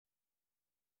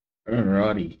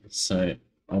Alrighty, so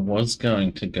I was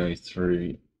going to go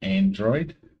through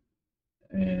Android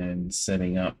and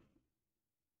setting up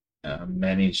a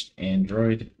managed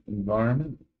Android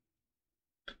environment.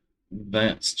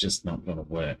 That's just not going to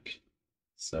work.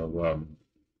 So,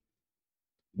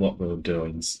 what we'll do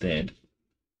instead,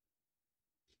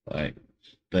 like,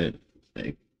 the,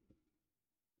 it,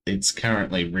 it's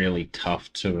currently really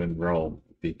tough to enroll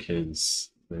because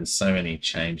there's so many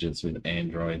changes with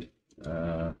Android.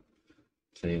 Uh,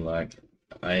 See, like,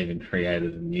 I even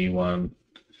created a new one,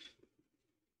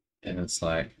 and it's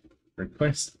like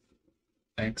request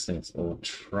access or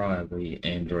try the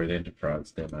Android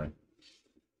Enterprise demo.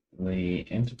 The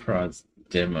Enterprise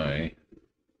demo,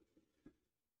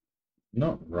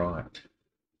 not right.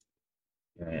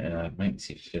 Yeah, it makes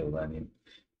you fill that in,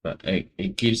 but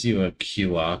it gives you a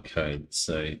QR code.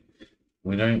 So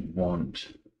we don't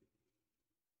want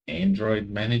Android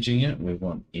managing it. We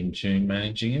want Intune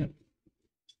managing it,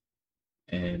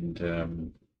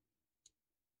 and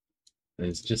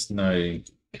there's just no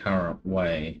current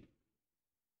way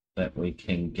that we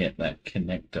can get that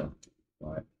connector.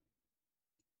 Like,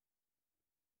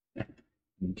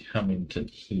 you come into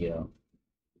here,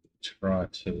 try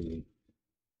to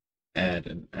add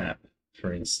an app,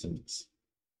 for instance.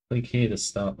 Click here to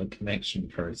start the connection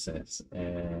process,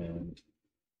 and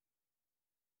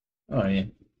oh yeah,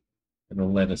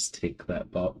 it'll let us tick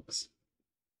that box.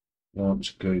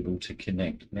 Launch Google to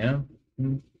connect now.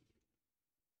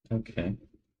 Okay.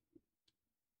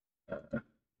 Uh,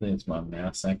 there's my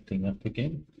mouse acting up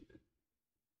again.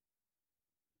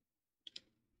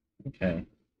 Okay.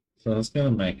 So it's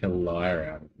going to make a liar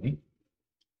out of me.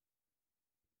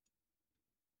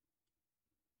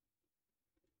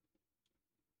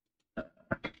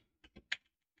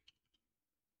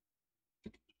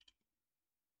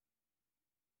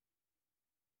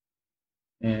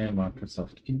 And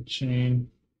Microsoft Intune.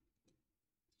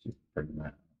 Just bring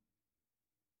that.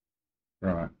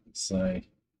 Right. So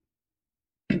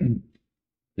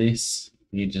this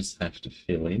you just have to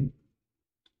fill in.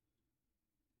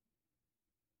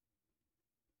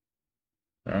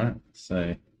 All right.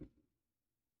 So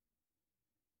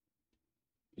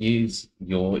use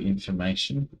your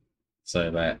information so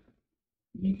that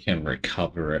you can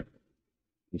recover it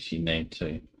if you need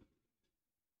to.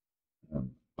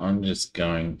 I'm just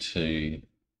going to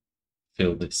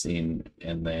fill this in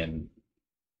and then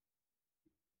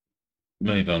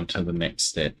move on to the next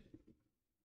step.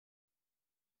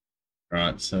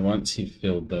 Right, so once you've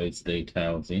filled those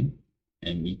details in,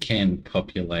 and you can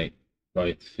populate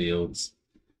both fields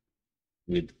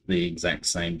with the exact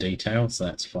same details, so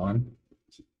that's fine.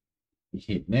 You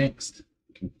hit next,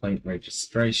 complete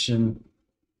registration,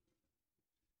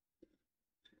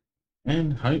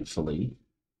 and hopefully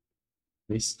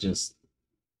this just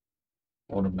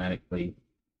automatically,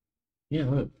 yeah,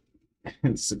 look,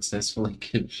 it's successfully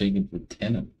configured with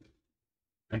tenant.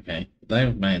 Okay,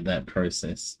 they've made that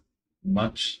process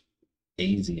much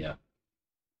easier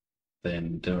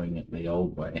than doing it the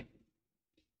old way.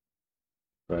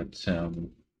 But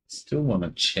still want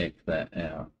to check that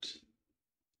out.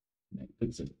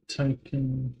 Exit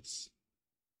tokens.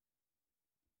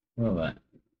 Well, that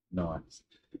nice.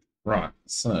 Right,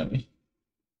 so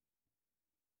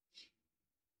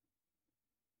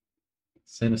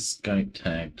set a scope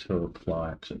tag to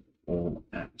apply to all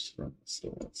apps from the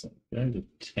store. So go to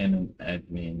tenant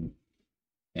admin,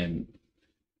 and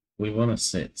we want to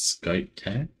set scope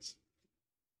tags.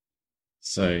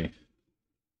 So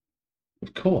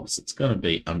of course it's going to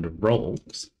be under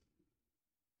roles.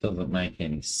 Doesn't make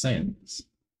any sense,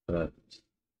 but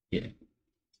yeah.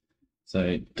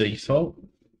 So default,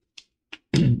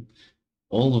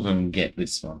 all of them get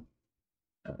this one.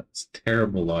 It's a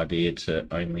terrible idea to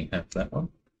only have that one.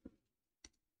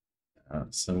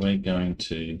 So we're going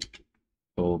to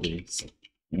call this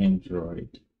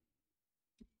Android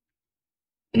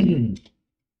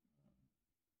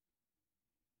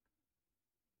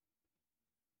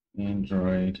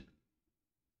Android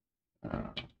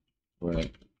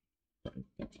work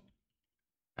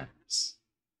apps.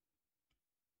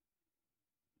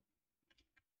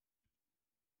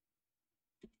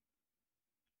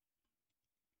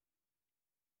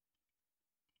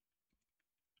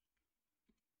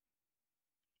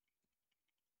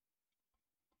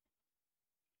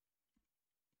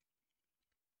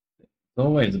 It's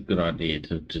always a good idea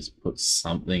to just put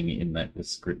something in that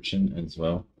description as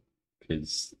well,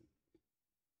 because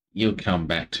you'll come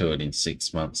back to it in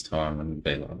 6 months' time and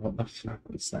be like, what the fuck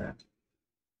was that?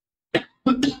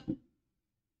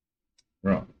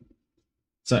 Right.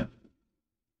 So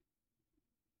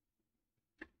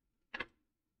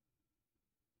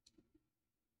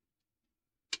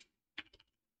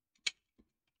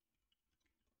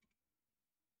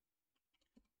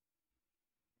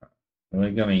And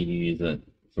we're going to use it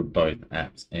for both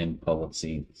apps and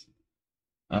policies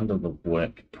under the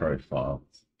work profiles.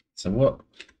 So what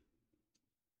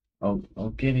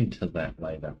I'll get into that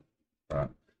later. Right.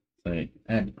 So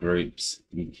add groups,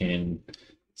 you can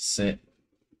set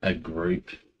a group,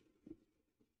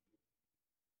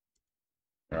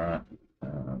 right?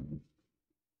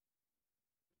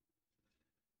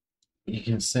 You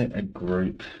can set a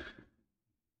group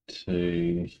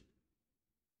to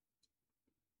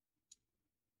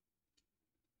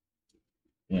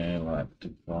like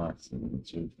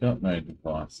devices. We've got no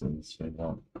devices. We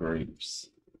want groups,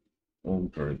 all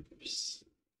groups.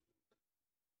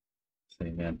 See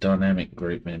now, dynamic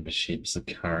group memberships are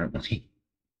currently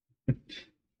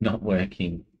not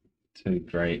working too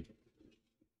great.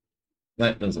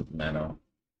 That doesn't matter.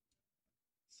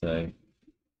 So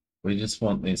we just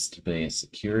want this to be a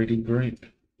security group.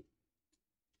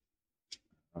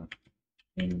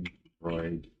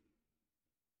 Android.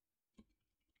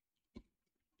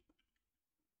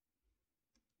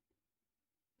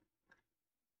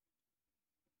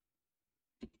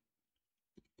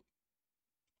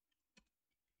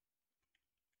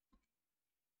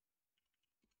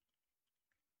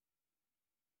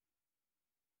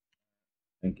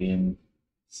 Again,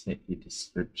 set your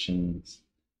descriptions.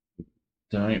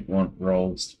 Don't want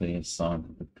roles to be assigned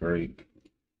to the group.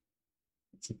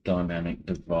 It's a dynamic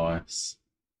device.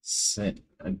 Set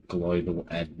a global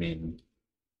admin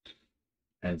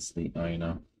as the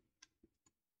owner.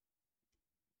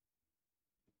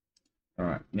 All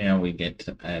right, now we get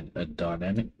to add a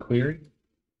dynamic query.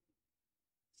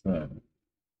 So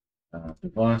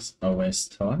device OS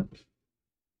type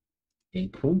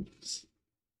equals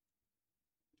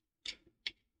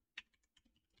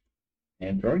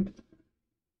Android.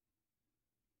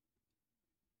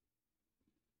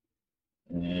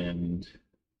 And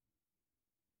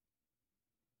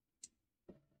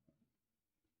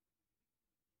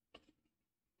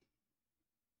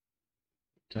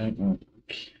don't want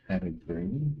category.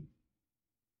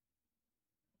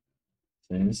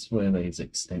 So this is where these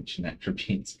extension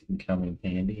attributes can come in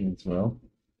handy as well.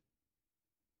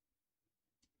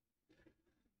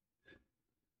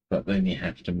 But then you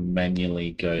have to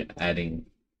manually go adding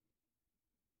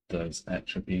those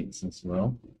attributes as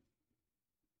well.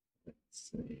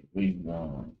 Let's see, we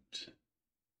want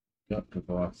got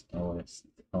device OS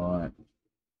type.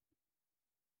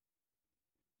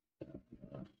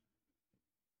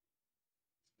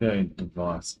 Go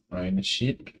device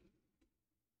ownership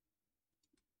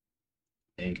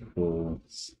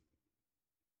equals,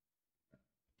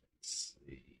 let's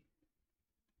see,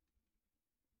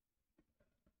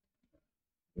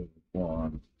 we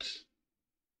want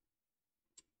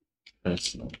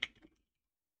personal,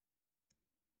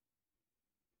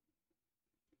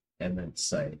 and then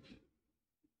save.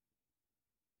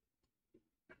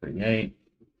 Create.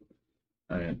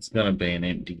 And it's going to be an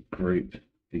empty group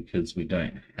because we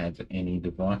don't have any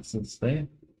devices there.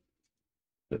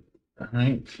 But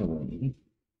hopefully,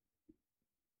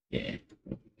 yeah,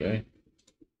 there we go.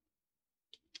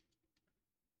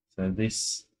 So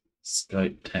this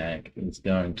scope tag is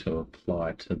going to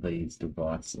apply to these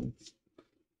devices.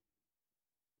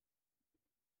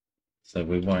 So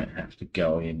we won't have to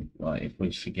go in, like if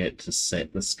we forget to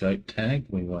set the scope tag,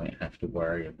 we won't have to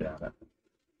worry about it.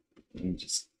 You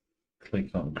just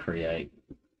click on create.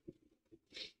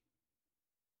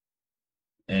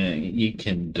 And you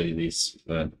can do this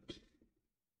for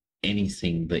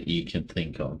anything that you can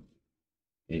think of.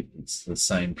 It's the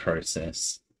same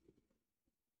process.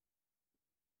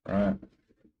 Right.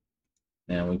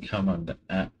 Now we come under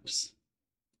apps,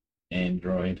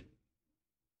 Android.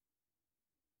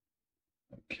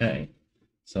 Okay,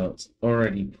 so it's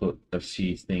already put a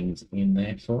few things in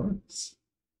there for us.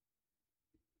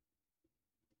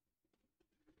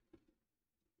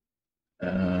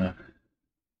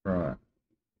 Right.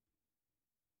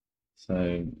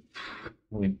 So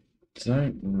we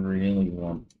don't really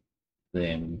want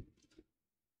them.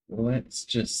 Let's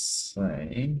just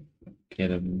say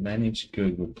get a managed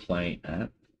Google Play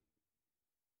app.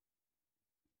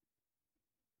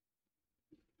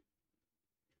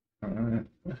 All right.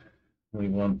 We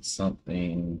want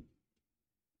something.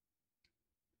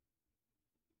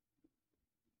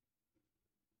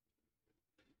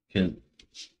 Because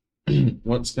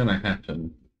what's going to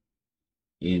happen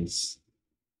is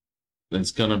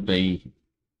there's going to be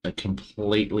a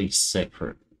completely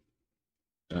separate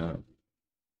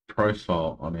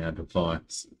profile on our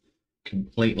device,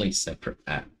 completely separate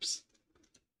apps.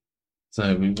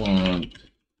 So we want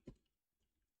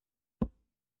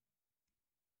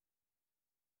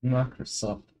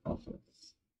Microsoft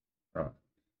Office. Right.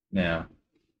 Now,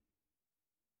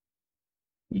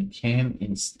 you can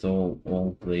install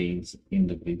all these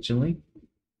individually,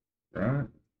 right?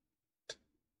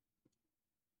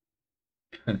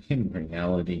 But in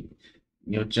reality,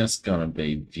 you're just going to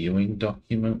be viewing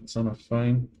documents on a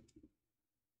phone.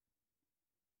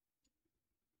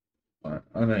 I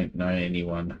don't know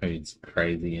anyone who's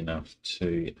crazy enough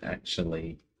to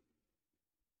actually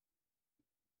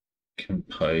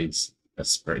compose a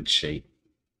spreadsheet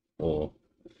or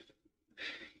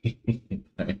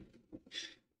an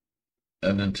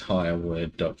entire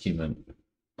Word document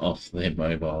off their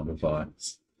mobile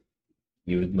device.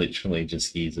 You would literally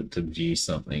just use it to view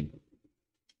something.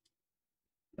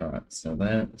 Alright, so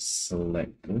that's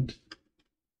selected.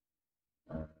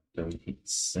 Do we hit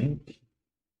sync?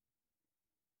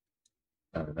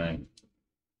 I don't know.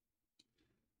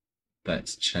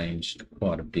 That's changed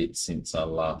quite a bit since I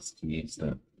last used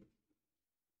it.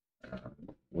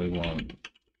 We want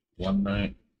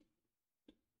OneNote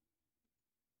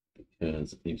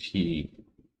because if you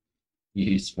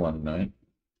use OneNote,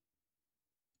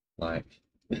 like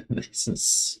this is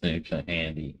super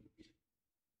handy.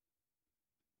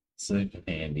 Super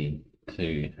handy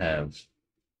to have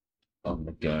on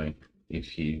the go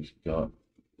if you've got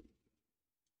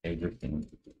everything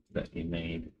that you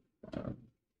need.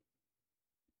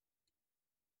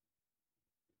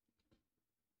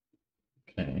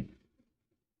 Okay.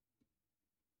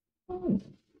 Oh,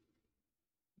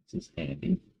 this is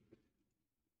handy.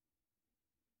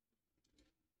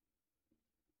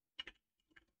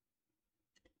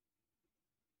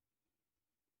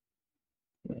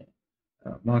 Yeah.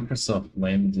 Microsoft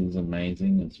Lens is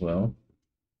amazing as well.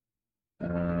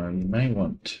 You may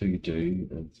want To Do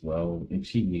as well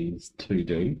if you use To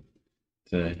Do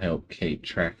to help keep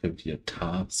track of your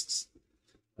tasks.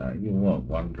 You want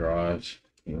OneDrive,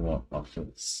 you want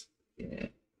Office, yeah.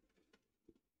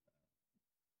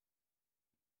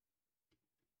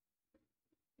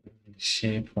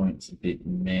 SharePoint's a bit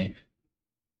meh.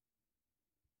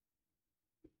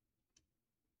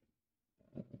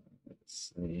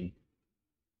 Let's see.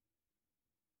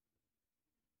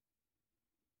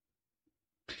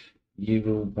 You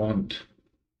will want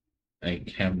a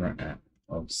camera app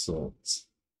of sorts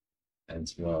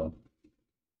as well,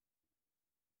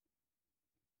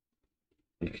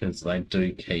 because they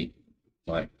do keep,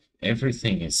 like,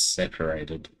 everything is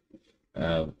separated.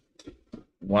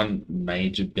 One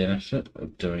major benefit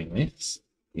of doing this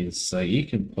is so you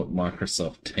can put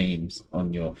Microsoft Teams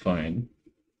on your phone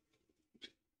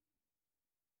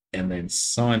and then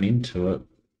sign into it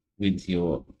with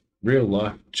your real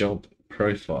life job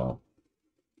profile.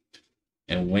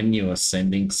 And when you are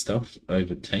sending stuff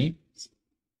over Teams,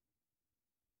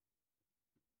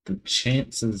 the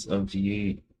chances of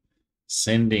you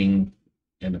sending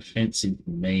an offensive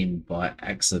meme by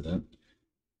accident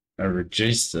are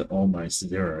reduced to almost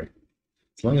zero.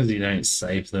 As long as you don't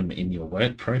save them in your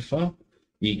work profile,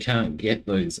 you can't get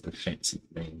those offensive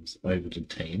memes over to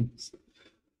Teams.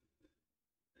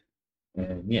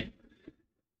 And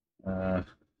yeah,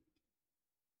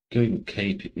 Google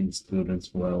Keep is good as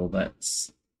well.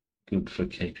 That's good for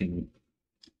keeping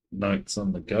notes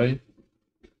on the go.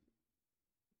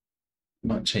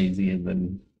 Much easier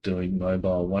than doing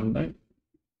mobile OneNote.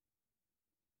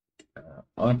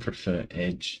 I prefer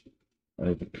Edge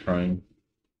over Chrome.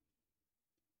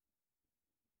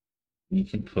 You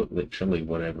can put literally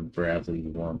whatever browser you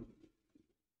want.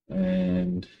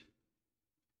 And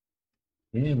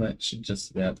yeah, that should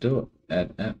just about do it.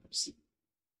 Add apps.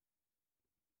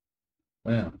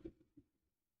 Wow.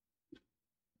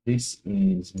 This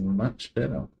is much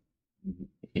better.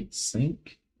 Hit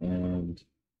sync, and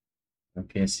I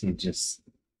guess you just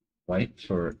wait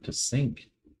for it to sync.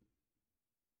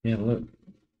 Yeah, look.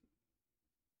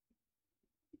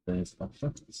 There's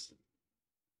Office.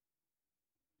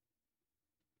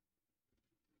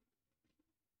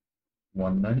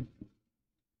 OneNote.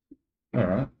 All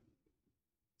right.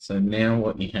 So now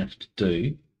what you have to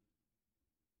do,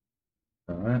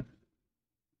 all right,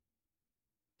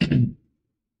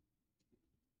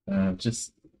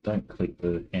 just don't click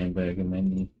the hamburger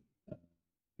menu.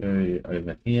 Go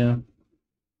over here,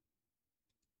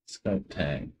 scope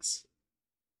tags.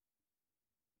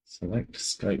 Select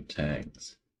scope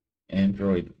tags,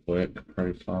 Android work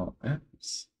profile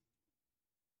apps.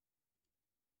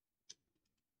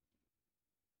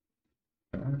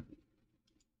 All right.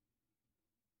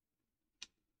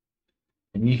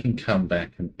 And you can come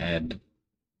back and add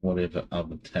whatever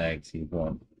other tags you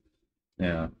want.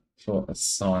 Now, for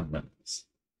assignments,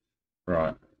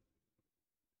 right,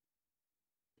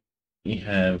 you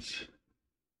have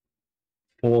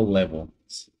 4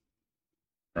 levels,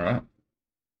 right?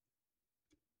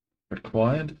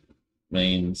 Required,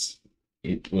 means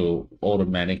it will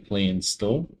automatically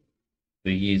install.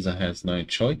 The user has no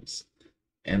choice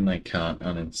and they can't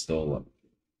uninstall it.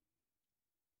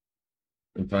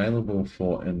 Available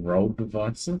for enrolled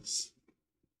devices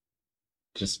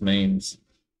just means,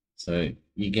 so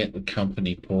you get the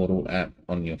company portal app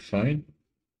on your phone,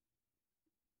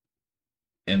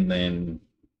 and then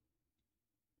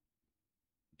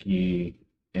you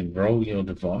enroll your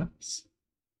device,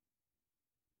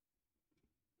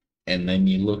 and then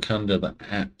you look under the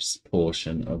apps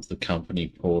portion of the company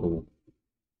portal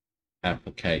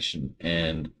application,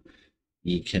 and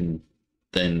you can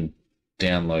then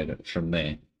download it from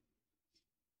there.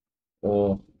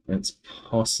 Or it's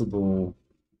possible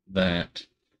that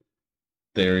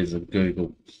there is a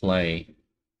Google Play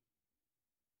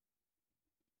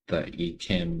that you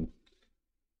can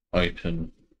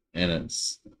open, and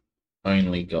it's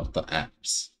only got the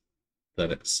apps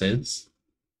that it says.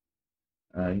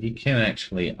 You can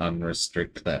actually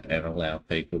unrestrict that and allow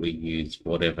people to use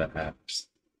whatever apps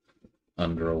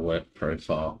under a work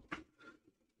profile.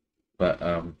 But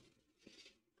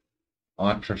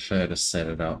I prefer to set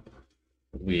it up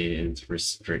with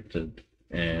restricted,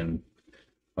 and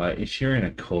if you're in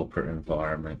a corporate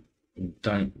environment, you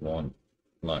don't want,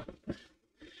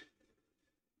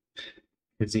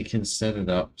 because you can set it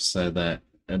up so that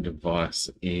a device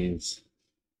is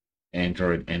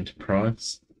Android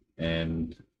Enterprise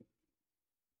and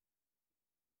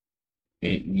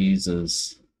it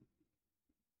uses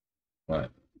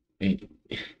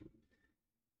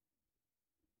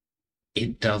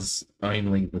it does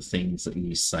only the things that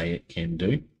you say it can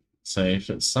do. So if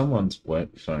it's someone's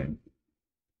work phone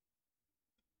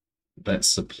that's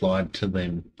supplied to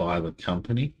them by the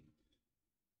company,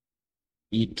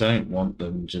 you don't want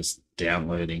them just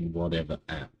downloading whatever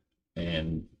app,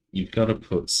 and you've got to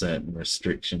put certain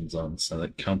restrictions on so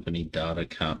that company data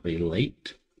can't be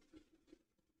leaked.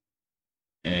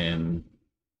 And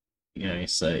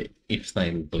so if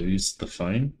they lose the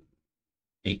phone,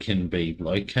 it can be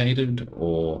located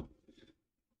or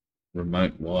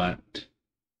remote wiped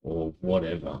or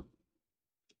whatever.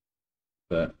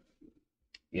 But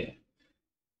yeah.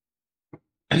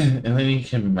 And then you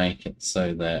can make it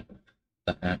so that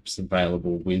the app's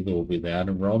available with or without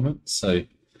enrollment. So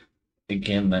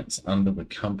again, that's under the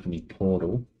company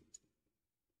portal.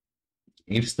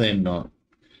 If they're not,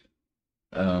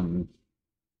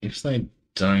 if they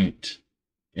don't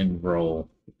enroll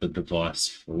the device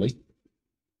fully,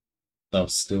 they'll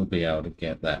still be able to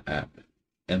get that app.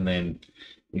 And then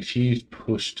if you've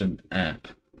pushed an app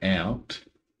out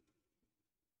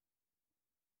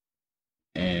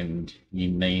and you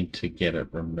need to get it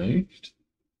removed,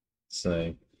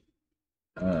 so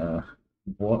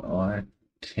what I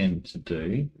tend to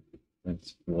do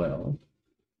as well,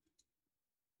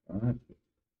 right?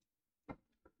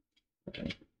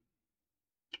 Okay.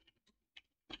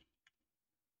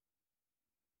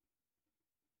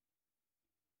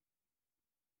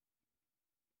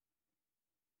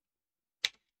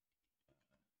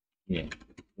 Yeah,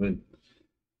 with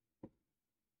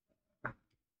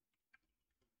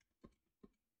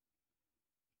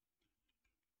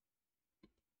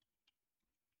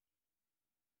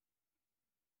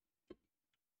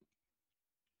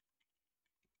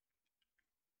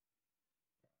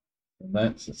and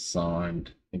that's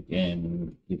assigned.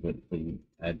 Again, give it the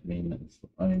admin as the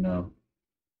owner.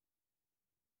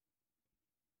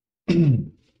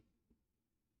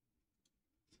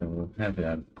 So we'll have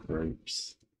our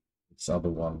groups. This other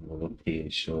one will appear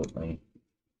shortly.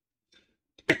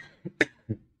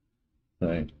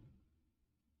 So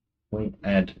we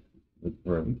add the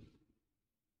group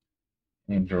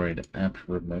Android app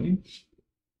remove,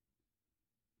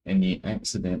 and you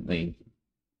accidentally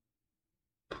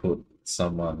put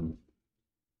someone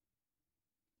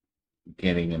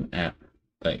getting an app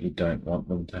that you don't want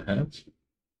them to have.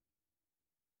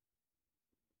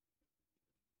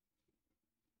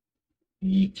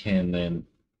 You can then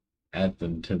add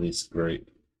them to this group,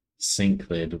 sync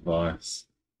their device,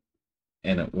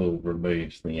 and it will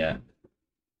remove the app.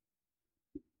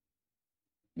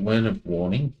 Word of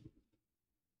warning,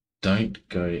 don't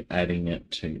go adding it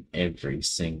to every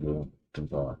single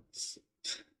device.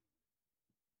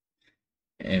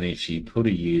 And if you put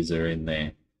a user in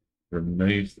there,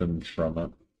 remove them from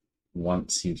it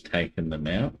once you've taken them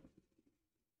out.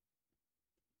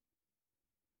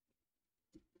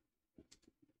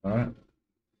 All right.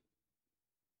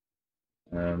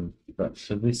 But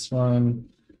for this one,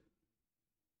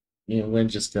 yeah, we're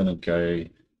just going to go,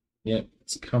 yep,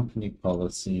 it's company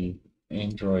policy.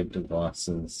 Android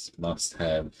devices must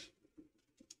have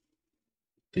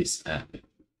this app.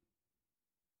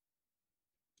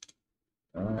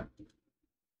 Alright.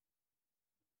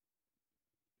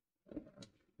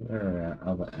 Where are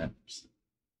our other apps?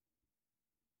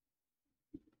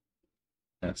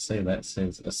 Now see that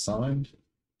says assigned.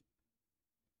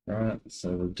 Right,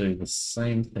 so we'll do the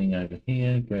same thing over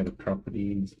here. Go to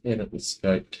properties, edit the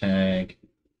scope tag.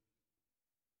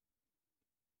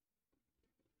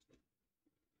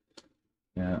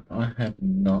 Now I have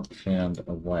not found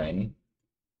a way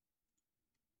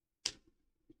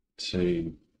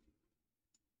to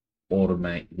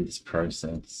automate this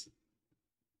process.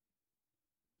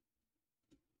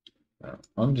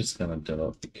 I'm just going to do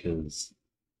it because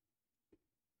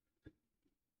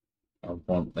I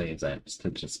want these apps to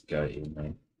just go in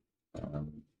there.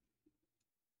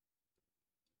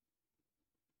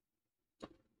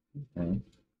 Okay.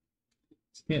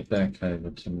 Let's get back over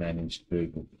to manage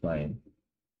Google Play.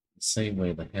 See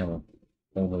where the hell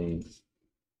all these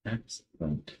apps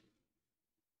went.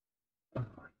 Oh,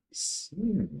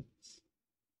 serious?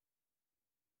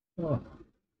 Oh.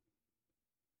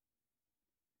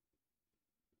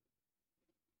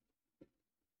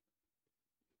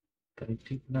 They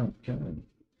did not go.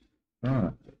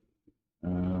 Right.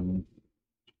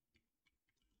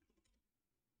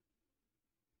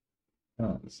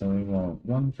 Right, so we want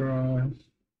OneDrive.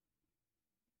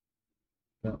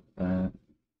 Got that.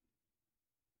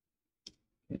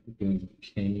 Get the Google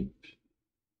Keep.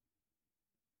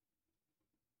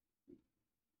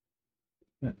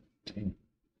 Oh, damn.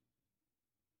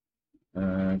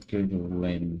 Google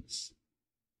Lens.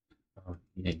 Oh,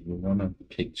 yeah, you want a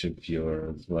picture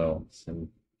viewer as well, so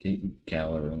get your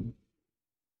gallery.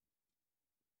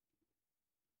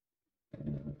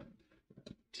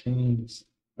 Teams.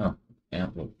 Oh,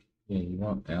 Outlook. Yeah, you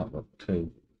want Outlook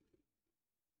too.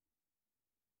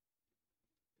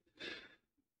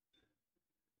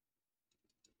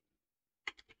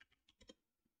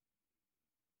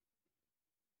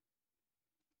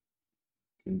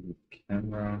 Google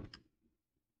Camera.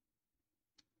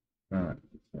 Right,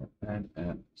 so add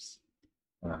apps.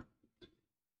 Ah,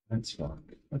 that's why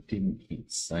I didn't hit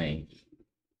save.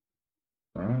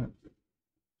 Right.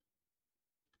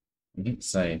 Hit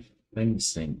save, then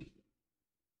sync.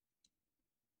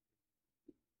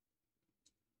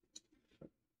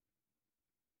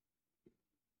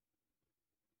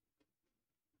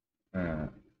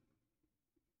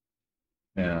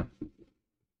 Now,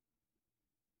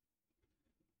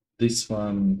 this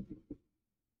one,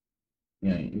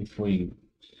 if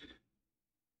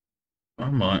I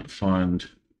might find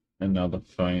another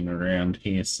phone around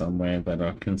here somewhere that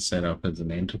I can set up as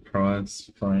an enterprise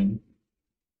phone.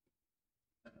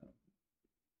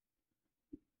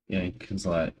 Because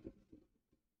like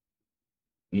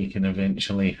you can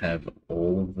eventually have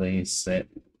all of these set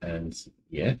as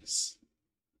yes,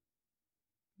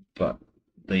 but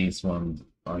these ones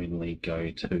only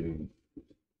go to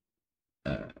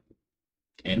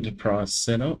enterprise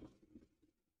setup.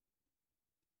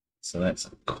 So that's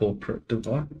a corporate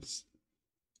device.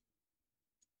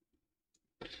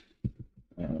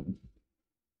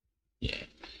 Yeah,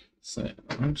 so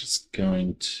I'm just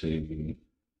going to,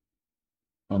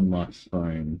 on my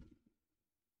phone,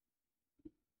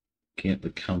 get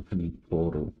the company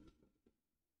portal.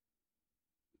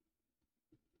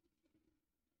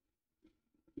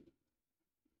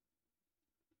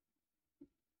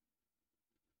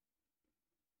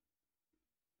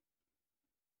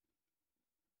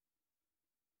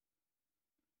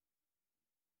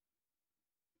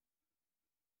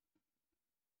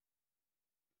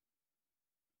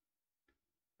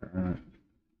 Alright.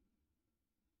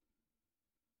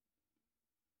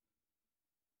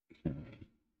 Okay.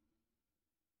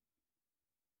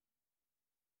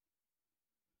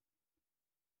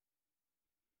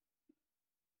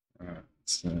 Alright,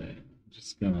 so I'm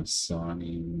just going to sign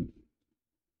in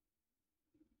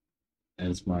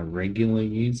as my regular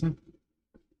user.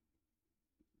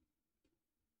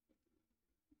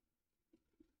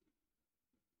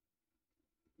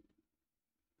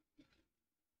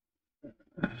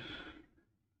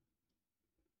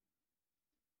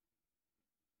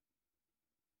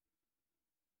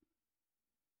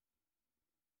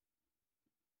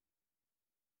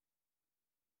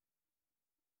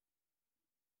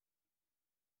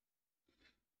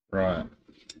 Right,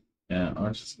 now I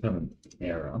just got an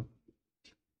error.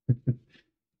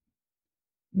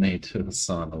 Need to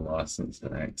assign a license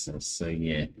and access. So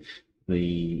yeah,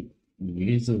 the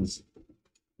users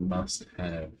must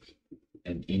have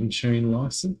an Intune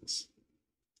license.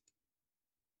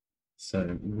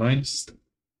 So most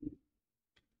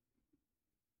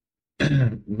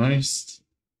most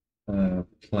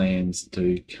plans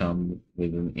do come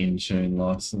with an Intune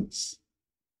license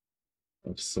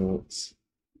of sorts.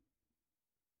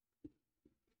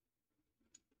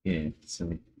 Yeah,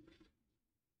 so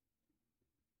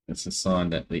it's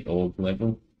assigned at the org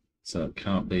level, so it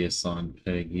can't be assigned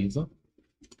per user,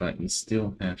 but you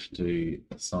still have to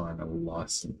assign a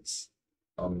license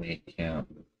on the account.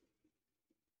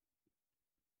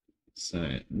 So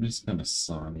I'm just going to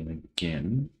sign in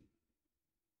again.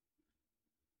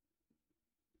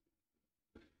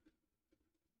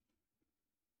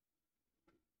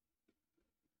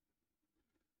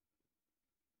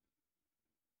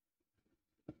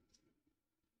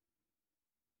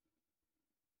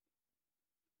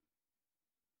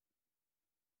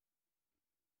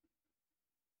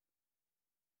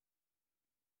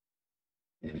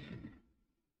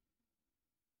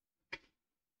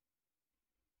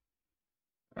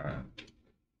 Alright.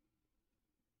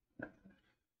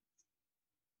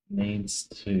 Needs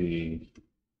to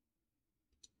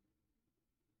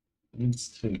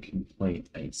complete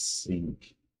a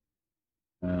sync.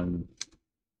 I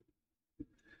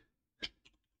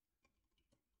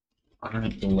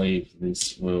don't believe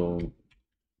this will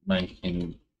make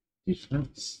any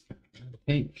difference. I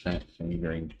keep fat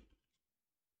fingering.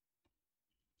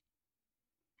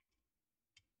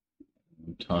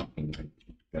 I'm typing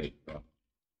great.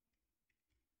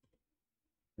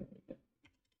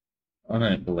 I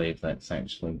don't believe that's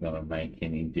actually going to make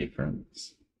any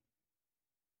difference.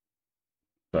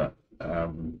 But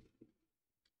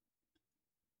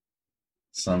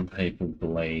some people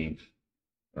believe,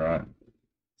 right?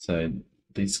 So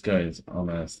this goes on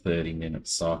a 30-minute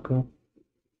cycle,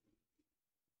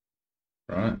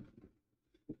 right?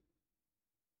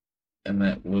 And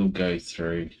that will go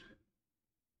through.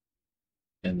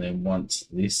 And then once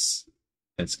this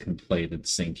has completed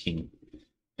syncing,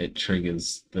 it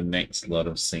triggers the next lot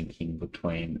of syncing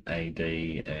between AD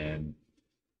and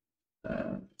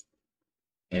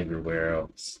everywhere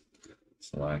else.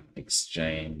 So like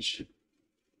Exchange,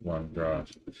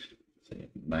 OneDrive,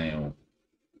 Mail.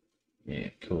 Yeah,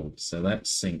 cool. So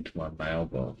that's synced my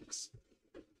mailbox.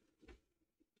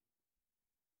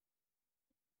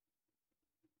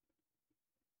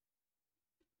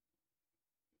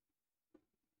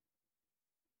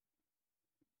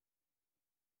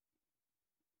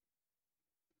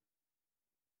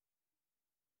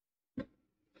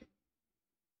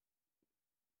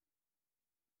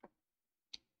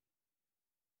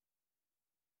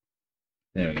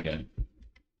 There we go.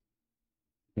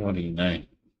 What do you know?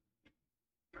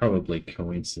 Probably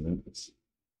coincidence,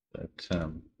 but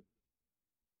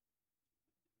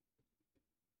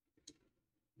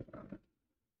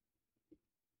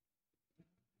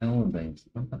these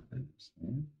other apps,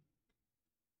 man.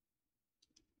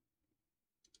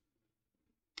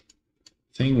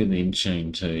 Thing with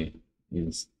Intune too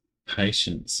is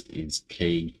patience is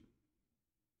key.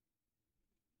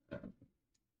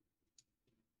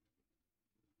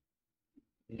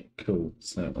 Yeah, cool.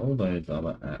 So all those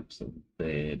other apps are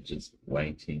there just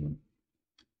waiting.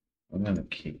 I'm going to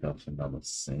kick off another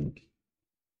sync.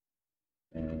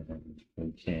 And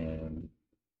we can,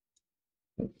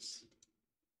 oops,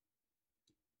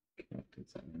 connect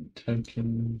its own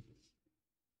token.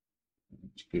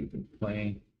 Google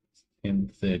Play,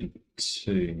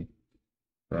 10:32.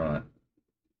 Right.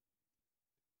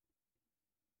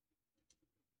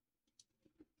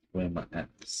 Where are my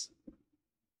apps?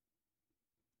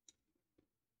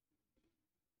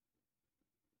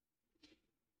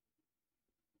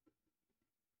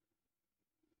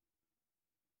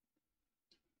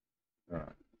 Right.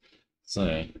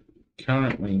 So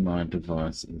currently my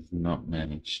device is not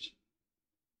managed.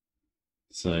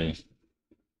 So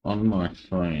on my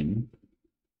phone,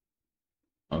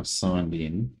 I've signed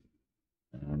in.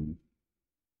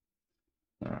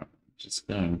 Alright, just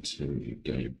going to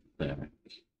go back.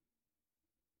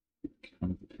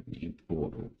 Company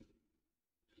portal.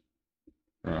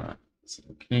 Right, so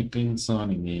connecting,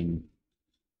 signing in.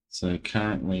 So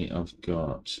currently I've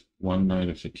got one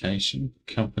notification.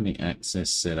 Company access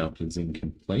setup is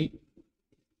incomplete.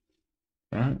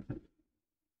 Right.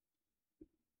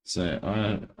 So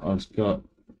I've got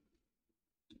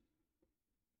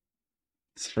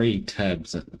 3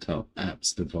 tabs at the top: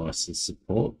 apps, devices,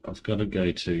 support. I've got to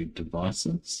go to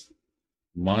devices,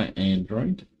 my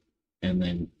Android, and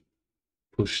then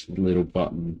push the little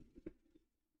button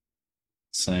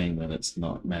saying that it's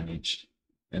not managed,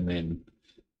 and then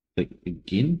click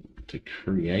begin to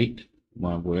create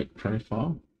my work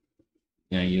profile.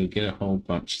 Now you'll get a whole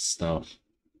bunch of stuff. It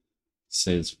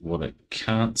says what it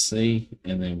can't see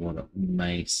and then what it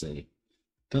may see.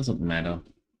 Doesn't matter.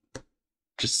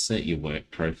 Just set your work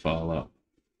profile up.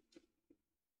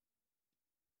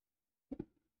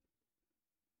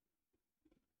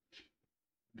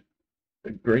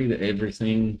 Agree to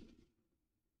everything.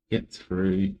 get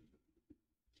through.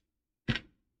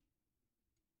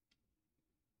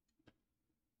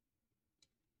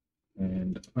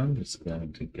 And I'm just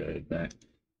going to go back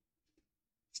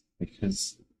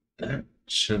because that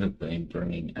should have been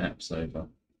bringing apps over.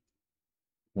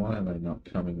 Why are they not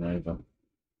coming over?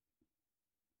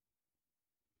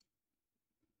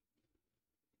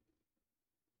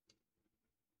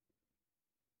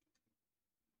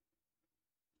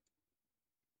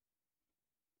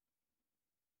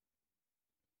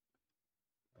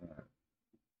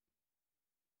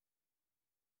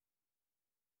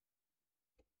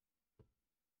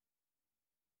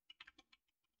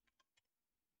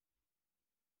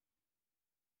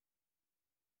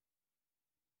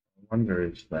 I wonder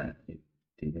if that did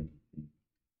anything.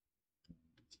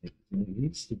 It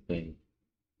used to be.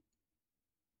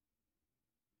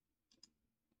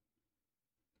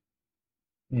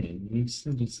 Yeah, it used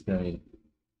to just go,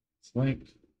 it's like,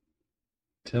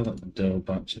 tell it to do a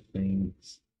bunch of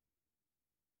things.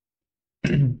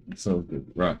 It's all good.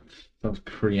 Right. So I've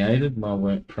created my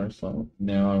work profile.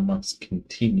 Now I must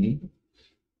continue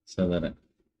so that it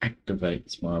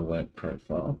activates my work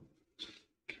profile.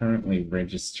 Currently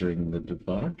registering the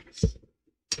device.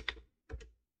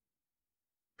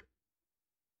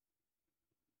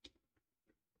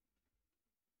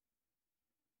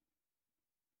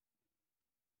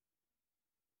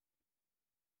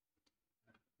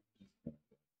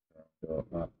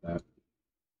 Like that.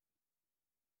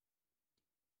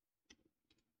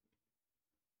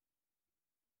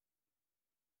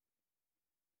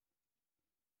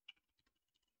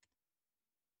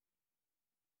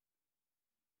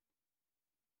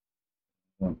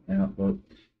 Want Outlook.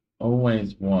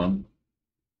 Always want,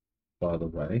 by the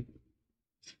way,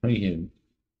 3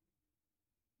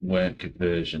 work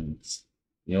versions.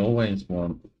 You always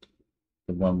want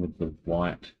the one with the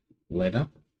white letter,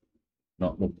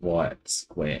 not the white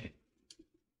square.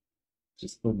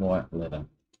 Just the white letter.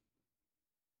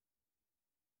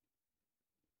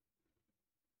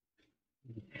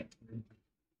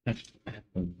 Have to add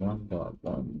them one by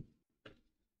one.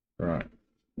 Right.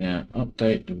 Now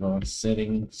update device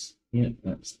settings. Yep,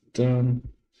 that's done.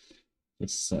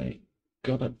 Just say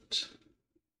got it.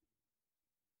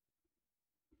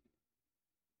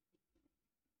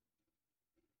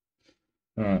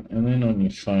 Alright, and then on your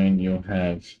phone you'll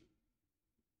have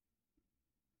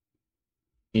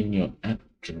in your app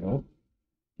drawer,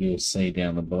 you'll see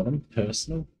down the bottom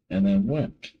personal and then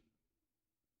work.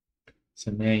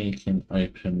 So now you can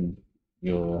open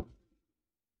your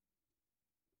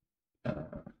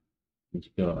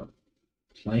you've got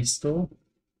Play Store.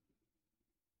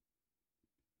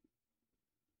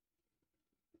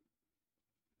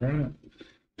 Right,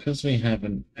 because we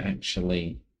haven't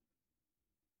actually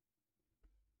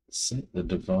set the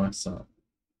device up,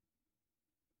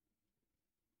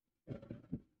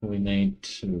 we need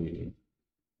to,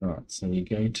 right, so you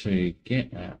go to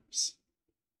Get Apps,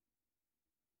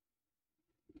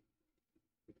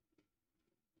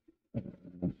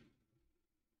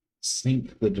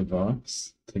 sync the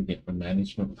device to get the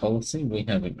management policy. We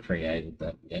haven't created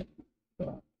that yet,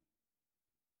 but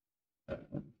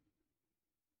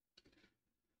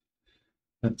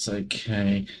that's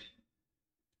okay.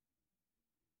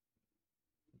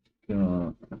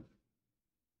 Got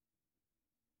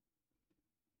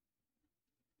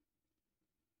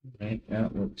okay,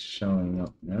 Outlook's showing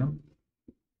up now.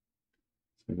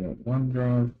 So we got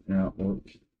OneDrive, Outlook,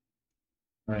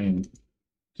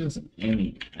 just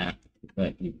any app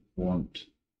that you want,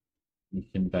 you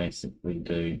can basically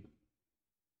do.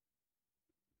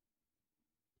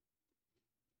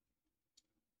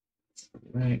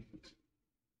 Select,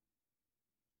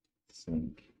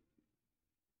 sync.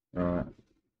 Right.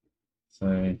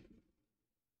 So,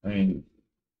 I mean,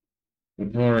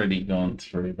 we've already gone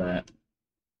through that.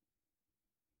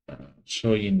 I'm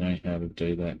sure you know how to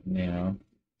do that now.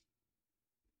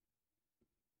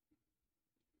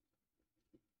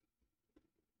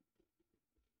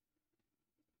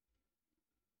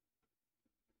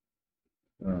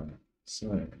 Right.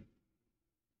 So,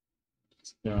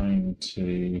 it's going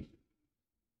to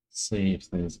see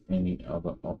if there's any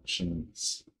other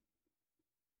options.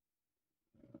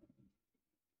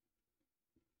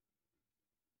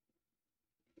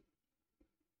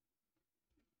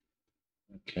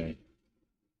 Okay.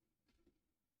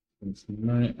 There's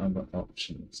no other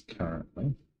options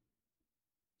currently.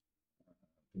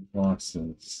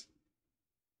 Devices.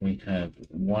 We have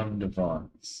one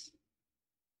device.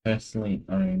 Personally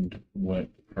owned work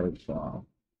profile.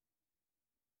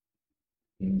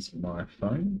 Here's my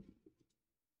phone.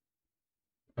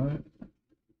 Right.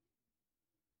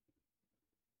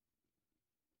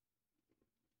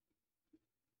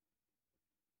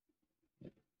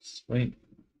 Sweet.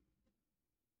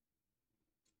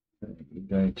 So you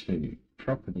go to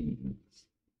properties.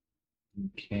 You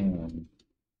can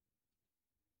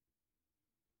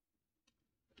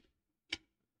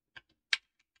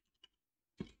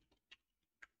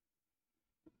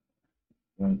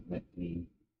won't let me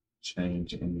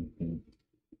change anything.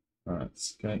 Right,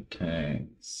 scope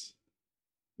tags.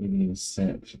 It is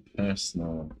set for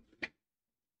personal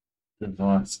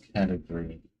device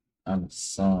category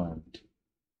unassigned.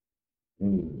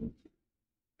 Ooh.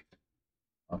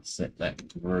 I'll set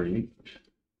that group.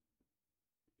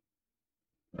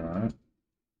 Right.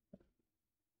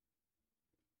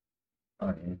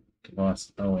 Oh yeah.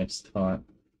 Device OS type.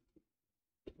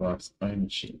 Device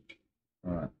ownership.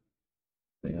 Right.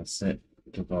 Then I'll set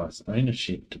device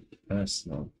ownership to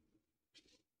personal.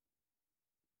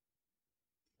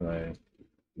 So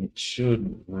it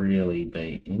should really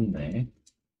be in there.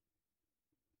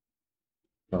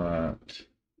 But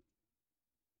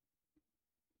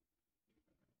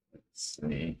let's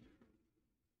see.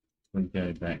 We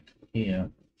go back here.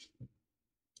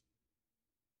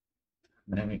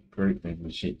 Dynamic group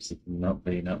memberships have not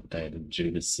been updated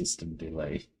due to system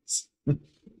delays.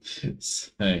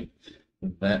 So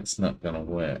that's not going to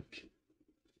work.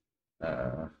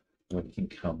 We can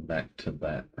come back to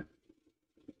that.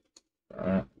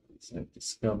 Alright, so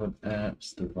discovered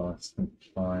apps, device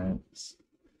compliance.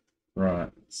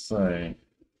 Right, so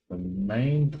the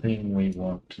main thing we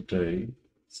want to do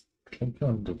is click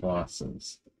on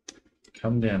devices,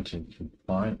 come down to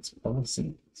compliance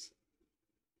policies,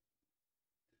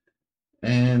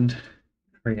 and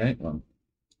create one.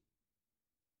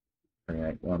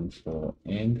 Create one for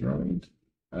Android.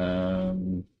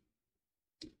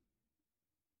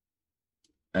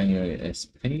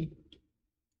 AOSP.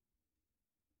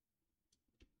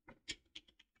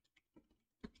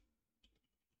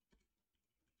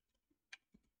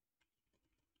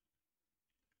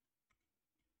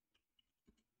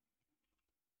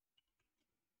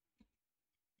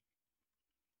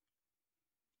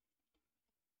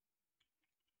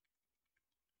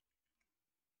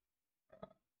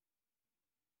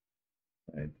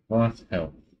 Device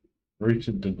health.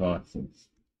 Rooted devices.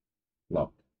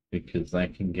 Lock. Because they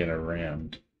can get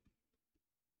around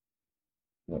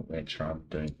what we're trying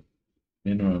to do.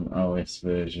 Minimum OS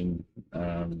version.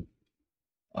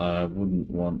 I wouldn't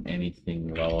want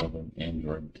anything lower than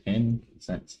Android 10 because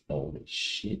that's old as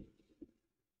shit.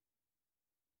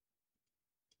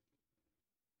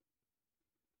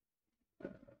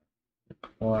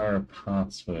 Require a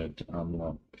password to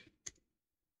unlock.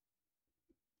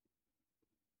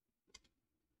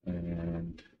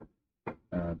 And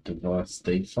device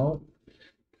default,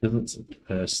 because it's a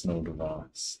personal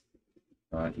device,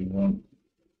 right? You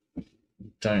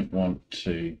don't want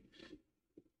to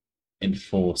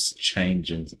enforce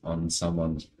changes on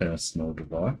someone's personal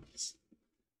device.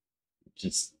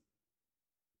 Just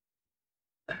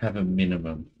have a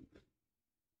minimum.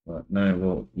 Right, no,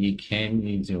 well, you can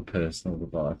use your personal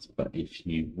device, but if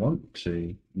you want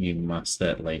to, you must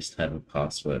at least have a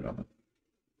password on it.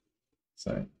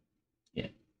 So, yeah.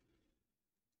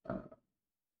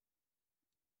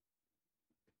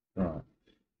 Right.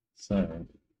 So,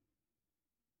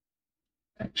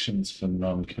 actions for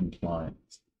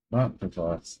non-compliance. Mark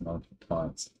device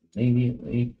non-compliance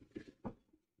immediately,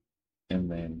 and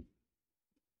then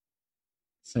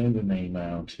send an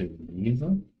email to the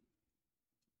user.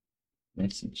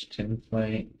 Message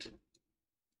template.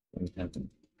 We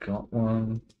haven't got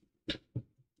one.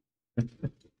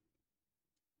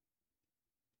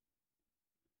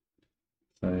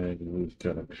 So we've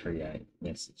got to create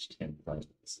message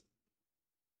templates.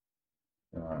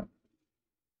 Right.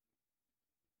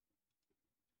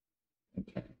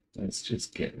 Okay, let's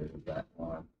just get rid of that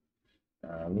one.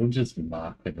 We'll just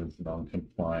mark it as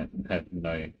non-compliant and have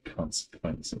no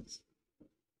consequences.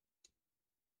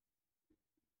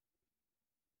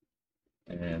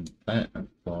 And that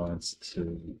applies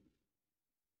to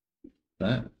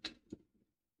that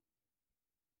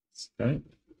scope.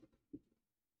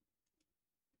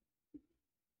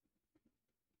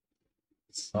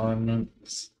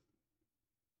 Assignments.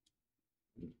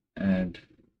 Add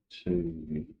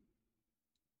to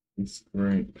this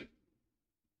group.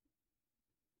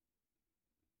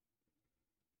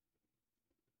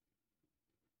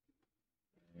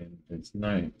 And there's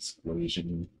no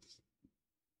exclusions.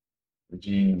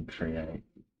 Resume create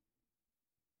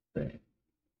there.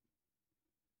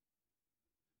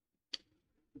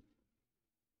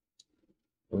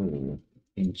 Oh,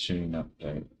 Intune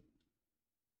update.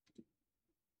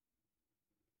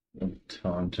 What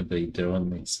time to be doing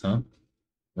this, huh?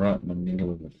 Right in the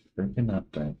middle of a freaking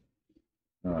update.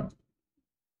 Alright.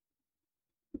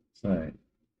 So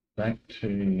back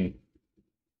to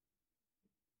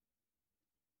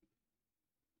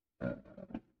okay,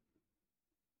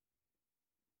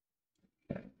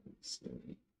 let's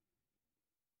see.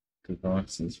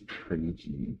 Devices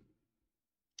preview.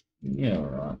 Yeah, all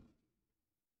right.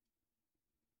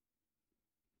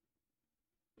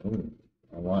 Oh,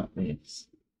 I like this.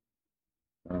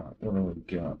 All right, what do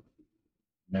we got?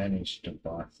 Manage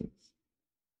devices.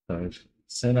 So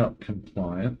set up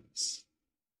compliance.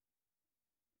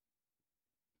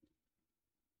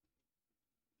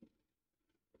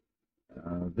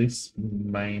 This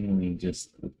mainly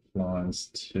just applies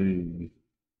to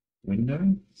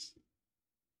Windows.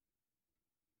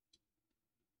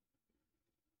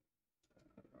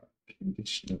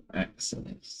 Conditional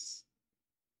access.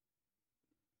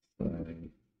 So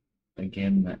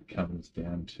again, that comes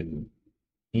down to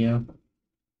here.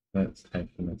 That's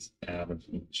taking us out of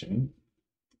Intune.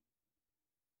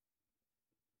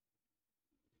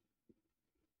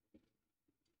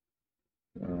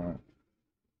 Alright.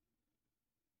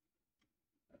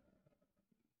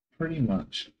 Pretty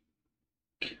much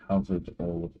covered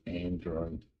all of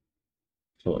Android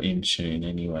for Intune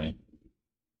anyway.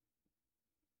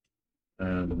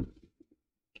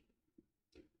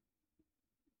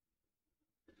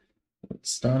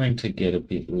 It's starting to get a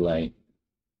bit late,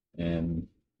 and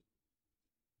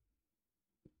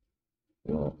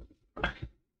well,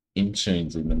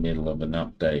 Intune's in the middle of an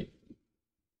update,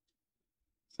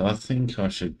 so I think I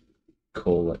should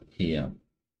call it here,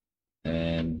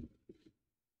 and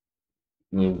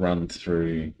we'll run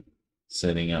through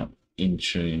setting up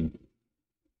Intune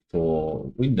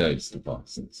for Windows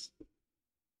devices.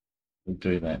 We'll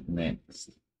do that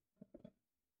next.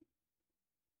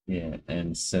 Yeah,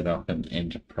 and set up an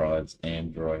enterprise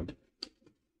Android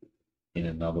in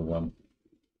another one.